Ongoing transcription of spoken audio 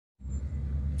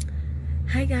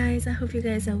Hi guys, I hope you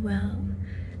guys are well.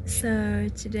 So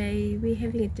today we're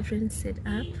having a different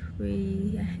setup.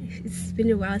 It's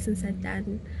been a while since I've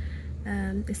done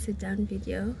the sit down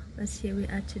video, but here we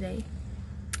are today.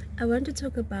 I want to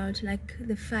talk about like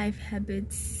the 5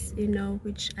 habits,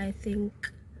 which I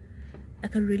think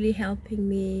are really helping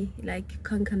me like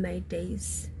conquer my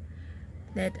days.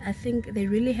 That I think they're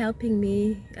really helping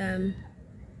me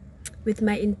with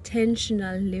my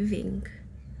intentional living.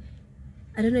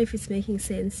 I don't know if it's making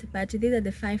sense, but these are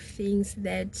the 5 things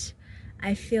that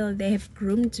I feel they have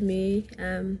groomed me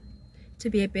to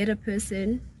be a better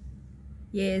person.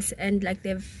 Yes, and like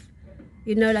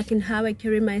like in how I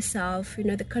carry myself,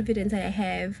 the confidence I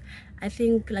have. I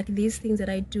think like these things that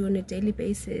I do on a daily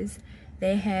basis,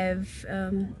 they have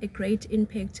a great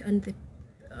impact on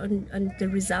the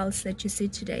results that you see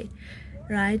today,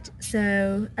 right?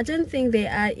 So I don't think they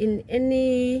are in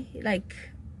any like,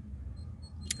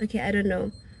 okay, I don't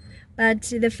know. But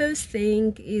the first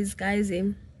thing is, guys,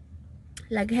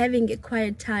 like having a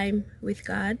quiet time with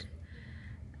God.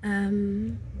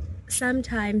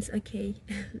 Sometimes, okay,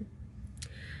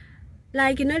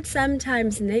 like not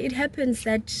sometimes, it happens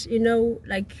that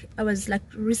like I was like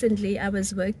recently I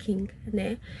was working,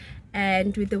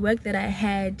 and with the work that I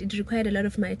had, it required a lot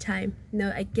of my time.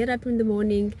 I get up in the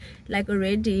morning, like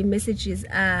already messages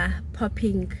are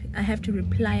popping. I have to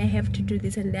reply, I have to do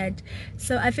this and that.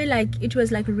 So I feel like it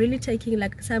was like really taking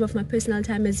like some of my personal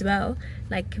time as well,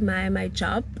 like my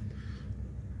job,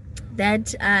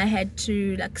 that I had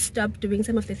to like stop doing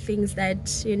some of the things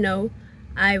that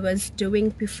I was doing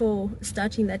before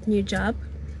starting that new job,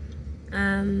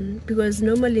 because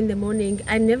normally in the morning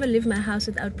I never leave my house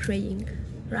without praying,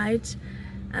 right?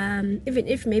 Even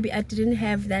if maybe I didn't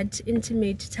have that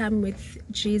intimate time with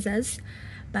Jesus,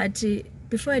 but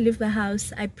before I leave the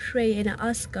house, I pray and I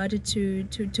ask God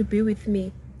to be with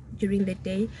me during the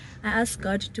day. I ask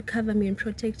God to cover me and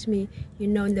protect me,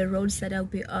 in the roads that I'll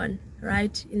be on,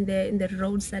 right? In the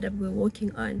roads that I'll be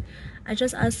walking on. I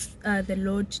just ask the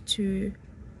Lord to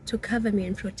cover me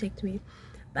and protect me.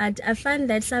 But I find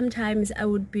that sometimes I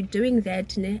would be doing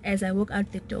that as I walk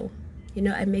out the door.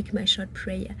 I make my short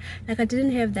prayer. Like I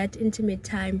didn't have that intimate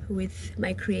time with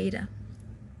my Creator.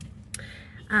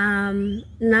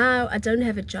 Now I don't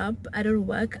have a job. I don't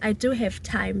work. I do have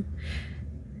time.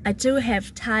 I do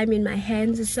have time in my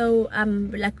hands, so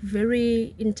I'm like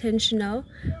very intentional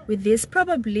with this.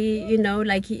 Probably,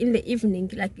 like in the evening,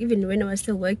 like even when I was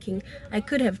still working, I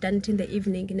could have done it in the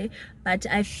evening, but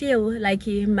I feel like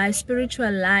my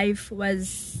spiritual life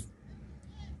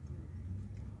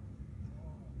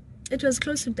it was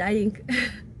close to dying.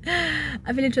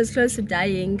 I feel it was close to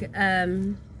dying.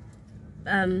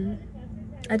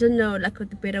 I don't know like what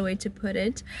the better way to put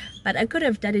it, but I could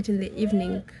have done it in the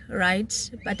evening,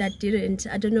 right? But I didn't.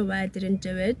 I don't know why I didn't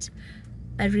do it.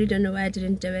 I really don't know why I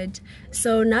didn't do it.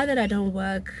 So now that I don't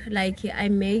work, like I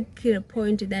make it a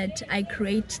point that I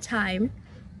create time,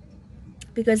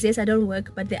 because yes, I don't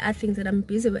work, but there are things that I'm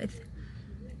busy with.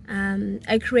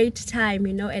 I create time,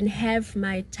 and have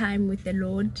my time with the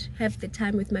Lord, have the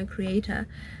time with my Creator,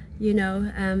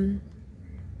 and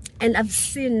I've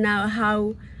seen now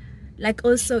how like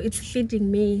also it's feeding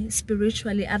me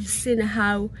spiritually. I've seen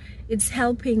how it's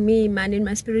helping me, man, in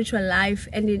my spiritual life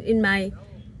and in my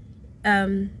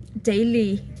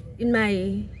daily, in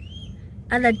my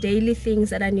other daily things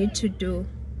that I need to do,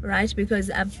 right?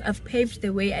 Because I've paved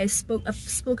the way. I've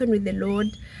spoken with the Lord.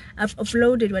 I've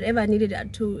offloaded whatever I needed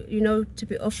to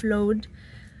be offload.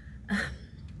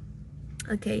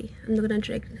 Okay, I'm not gonna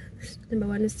drag. Number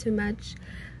one is too much.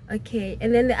 Okay,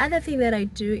 and then the other thing that I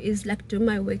do is like do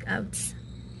my workouts.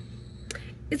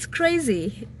 It's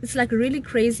crazy. It's like really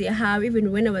crazy how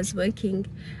even when I was working,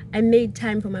 I made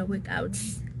time for my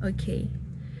workouts. Okay,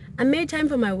 I made time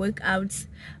for my workouts,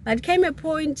 but came a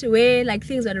point where like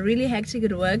things were really hectic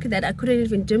at work that I couldn't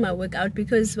even do my workout,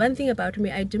 because one thing about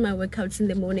me, I do my workouts in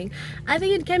the morning. I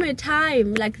think it came a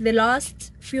time like the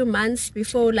last few months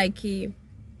before like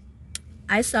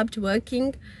I stopped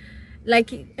working,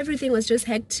 like everything was just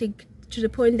hectic to the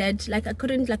point that like I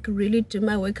couldn't like really do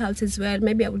my workouts as well.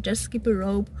 Maybe I would just skip a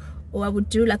rope, or I would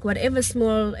do like whatever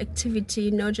small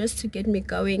activity, just to get me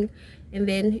going and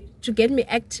then to get me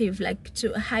active, like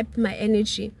to hype my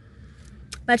energy.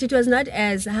 But it was not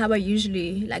as how I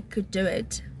usually like could do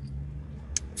it.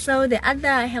 So the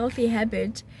other healthy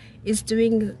habit is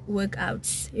doing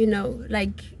workouts,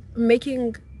 like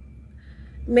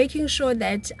making sure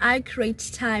that I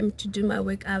create time to do my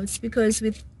workouts, because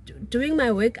with doing my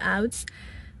workouts,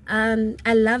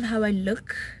 I love how I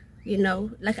look,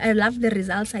 like I love the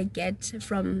results I get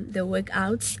from the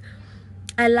workouts.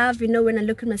 I love, when I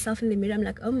look at myself in the mirror, I'm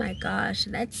like, oh my gosh,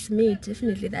 that's me.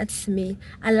 Definitely, that's me.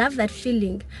 I love that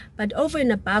feeling. But over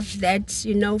and above that,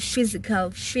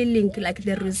 physical feeling, like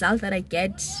the result that I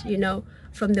get,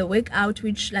 from the workout,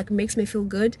 which like makes me feel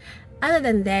good. Other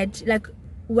than that, like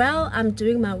while I'm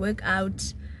doing my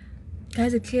workout,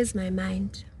 guys, it clears my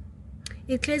mind.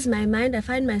 It clears my mind. I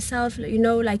find myself,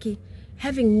 like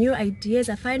having new ideas.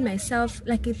 I find myself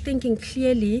like thinking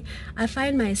clearly. I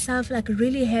find myself like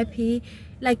really happy.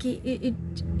 Like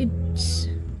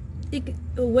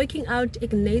working out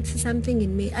ignites something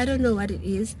in me. I don't know what it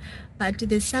is, but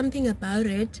there's something about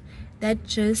it that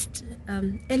just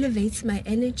elevates my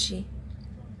energy.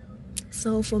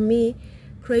 So for me,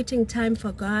 creating time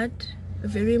for God,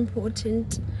 very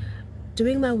important.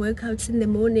 Doing my workouts in the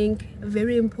morning,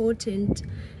 very important.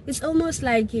 It's almost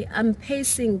like I'm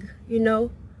pacing,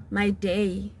 my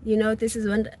day. This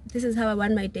is how I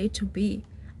want my day to be.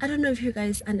 I don't know if you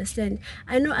guys understand.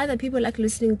 I know other people like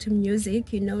listening to music,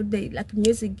 they like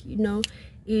music,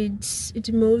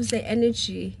 it moves their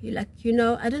energy.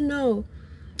 I don't know.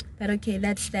 But okay,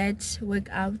 that's that,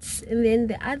 workouts. And then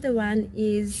the other one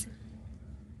is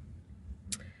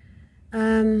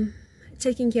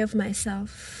taking care of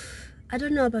myself. I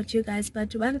don't know about you guys,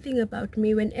 but one thing about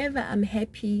me, whenever I'm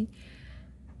happy,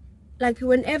 like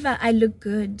whenever I look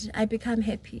good, I become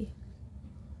happy.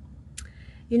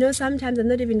 Sometimes I'm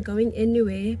not even going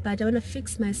anywhere, but I want to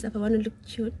fix myself. I want to look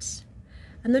cute.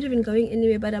 I'm not even going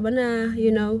anywhere, but I want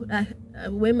to,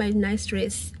 wear my nice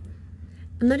dress.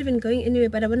 I'm not even going anywhere,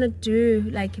 but I want to do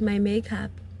like my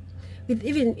makeup.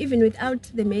 Even without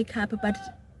the makeup, but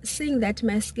seeing that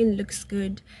my skin looks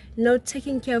good,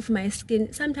 taking care of my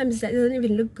skin. Sometimes it doesn't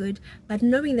even look good, but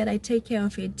knowing that I take care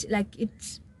of it, like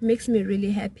it makes me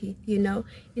really happy.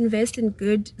 Invest in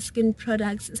good skin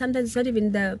products. Sometimes it's not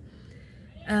even the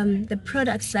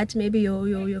products that maybe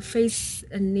your face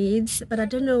needs, but I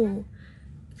don't know.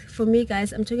 For me,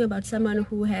 guys, I'm talking about someone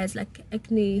who has like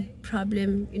acne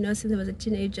problem, since I was a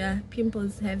teenager.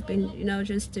 Pimples have been,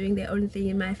 just doing their own thing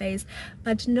in my face.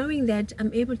 But knowing that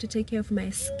I'm able to take care of my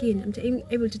skin, I'm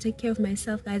able to take care of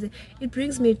myself, guys, it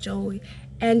brings me joy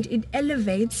and it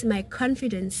elevates my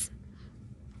confidence.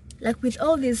 Like with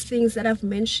all these things that I've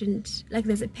mentioned, like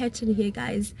there's a pattern here,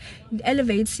 guys. It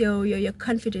elevates your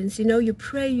confidence. You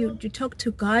pray, you talk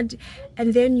to God,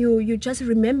 and then you just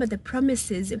remember the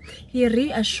promises. He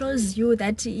reassures you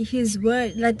that his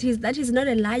word, that he's not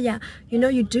a liar.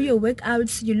 You do your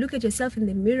workouts, you look at yourself in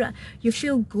the mirror, you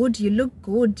feel good, you look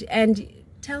good, and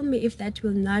tell me if that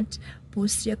will not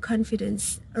boost your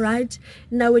confidence, right?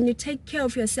 Now, when you take care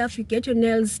of yourself, you get your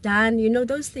nails done,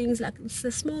 those things, like it's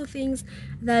the small things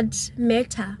that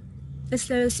matter. It's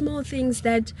the small things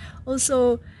that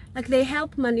also, like, they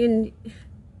help man in,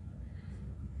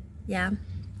 yeah.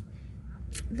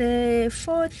 The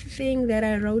fourth thing that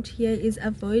I wrote here is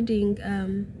avoiding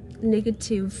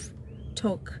negative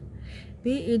talk,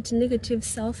 be it negative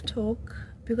self-talk,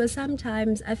 because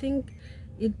sometimes I think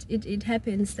it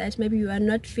happens that maybe you are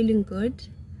not feeling good,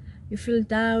 you feel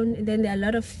down, and then there are a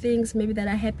lot of things maybe that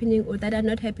are happening or that are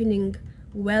not happening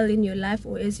well in your life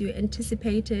or as you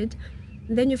anticipated.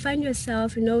 And then you find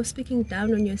yourself, speaking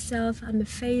down on yourself. I'm a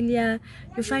failure.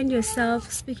 You find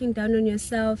yourself speaking down on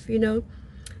yourself,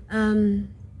 and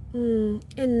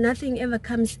nothing ever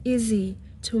comes easy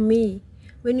to me.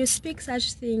 When you speak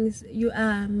such things, you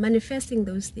are manifesting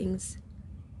those things,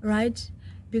 right?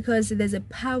 Because there's a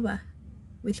power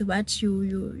with what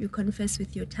you confess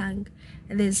with your tongue,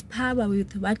 and there's power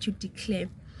with what you declare.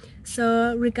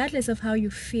 So regardless of how you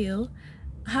feel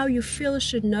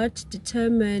should not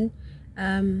determine,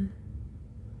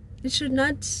 it should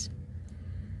not,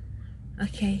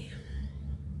 okay,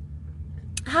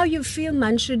 how you feel,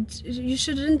 man, you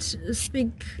shouldn't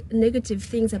speak negative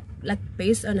things like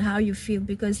based on how you feel,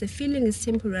 because the feeling is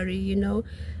temporary.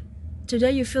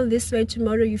 Today you feel this way,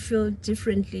 tomorrow you feel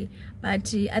differently.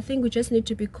 But I think we just need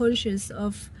to be conscious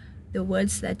of the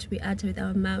words that we utter with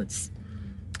our mouths.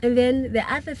 And then the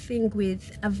other thing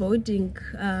with avoiding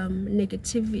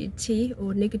negativity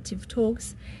or negative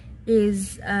talks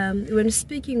is when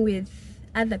speaking with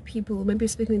other people, maybe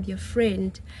speaking with your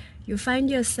friend, you find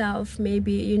yourself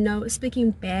maybe,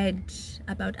 speaking bad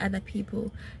about other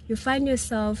people. You find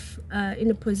yourself in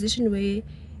a position where,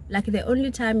 like, the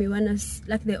only time you want to,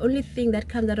 like, the only thing that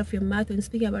comes out of your mouth when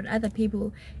speaking about other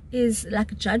people is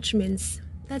like judgments.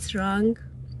 That's wrong.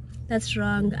 That's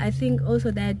wrong. I think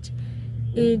also that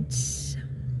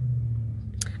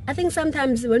I think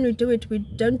sometimes when we do it, we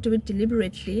don't do it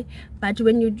deliberately, but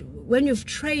when you've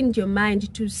trained your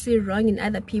mind to see wrong in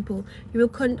other people, you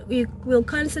will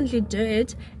constantly do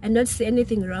it and not see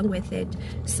anything wrong with it.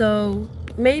 So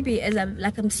maybe as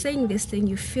I'm saying this thing,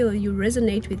 you feel you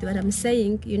resonate with what I'm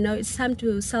saying, you know, it's time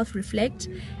to self-reflect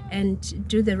and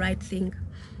do the right thing.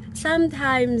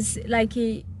 Sometimes like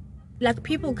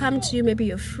people come to you, maybe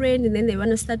your friend, and then they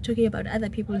want to start talking about other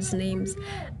people's names.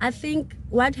 I think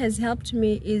what has helped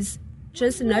me is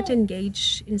just not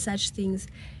engage in such things,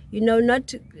 you know,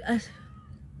 not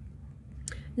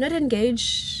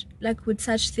engage like with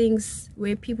such things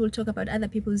where people talk about other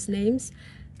people's names.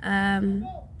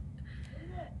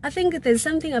 I think there's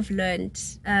something I've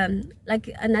learned, like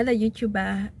another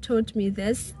YouTuber taught me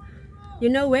this. You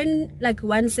know, when like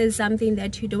one says something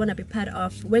that you don't want to be part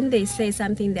of, when they say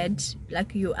something that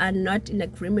like you are not in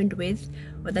agreement with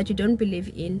or that you don't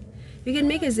believe in, you can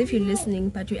make as if you're listening,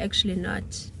 but you're actually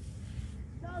not.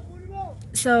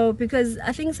 So because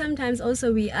I think sometimes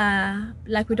also we are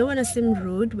like, we don't want to seem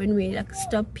rude when we like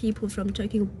stop people from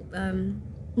talking,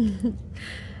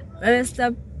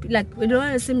 stop, like we don't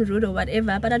want to seem rude or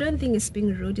whatever, but I don't think it's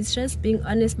being rude. It's just being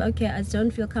honest. But okay, I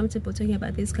don't feel comfortable talking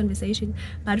about this conversation.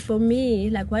 But for me,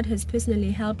 like what has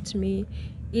personally helped me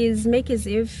is make as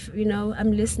if, you know,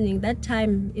 I'm listening. That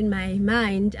time in my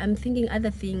mind, I'm thinking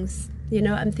other things, you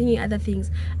know, I'm thinking other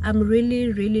things. I'm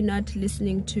really not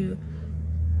listening to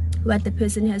what the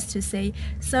person has to say.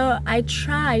 So I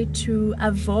try to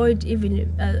avoid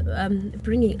even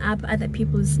bringing up other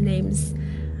people's names,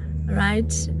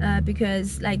 right?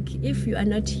 Because like if you are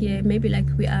not here, maybe like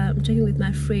I'm talking with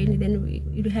my friend, then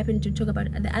you happen to talk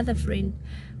about the other friend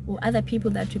or other people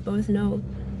that we both know.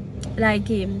 Like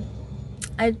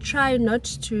I try not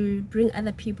to bring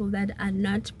other people that are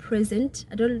not present.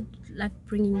 I don't like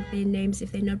bringing their names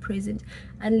if they're not present,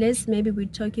 unless maybe we're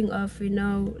talking of, you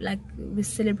know, like we're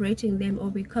celebrating them or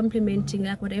we're complimenting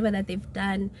like whatever that they've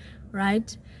done,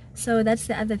 right? So that's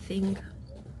the other thing.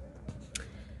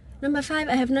 Number 5,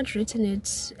 I have not written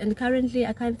it, and currently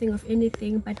I can't think of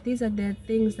anything, but these are the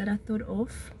things that I thought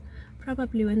of.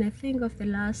 Probably when I think of the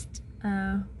last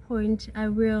point, I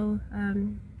will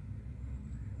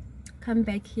come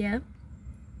back here.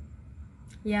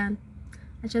 Yeah,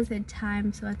 I just had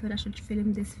time, so I thought I should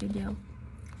film this video.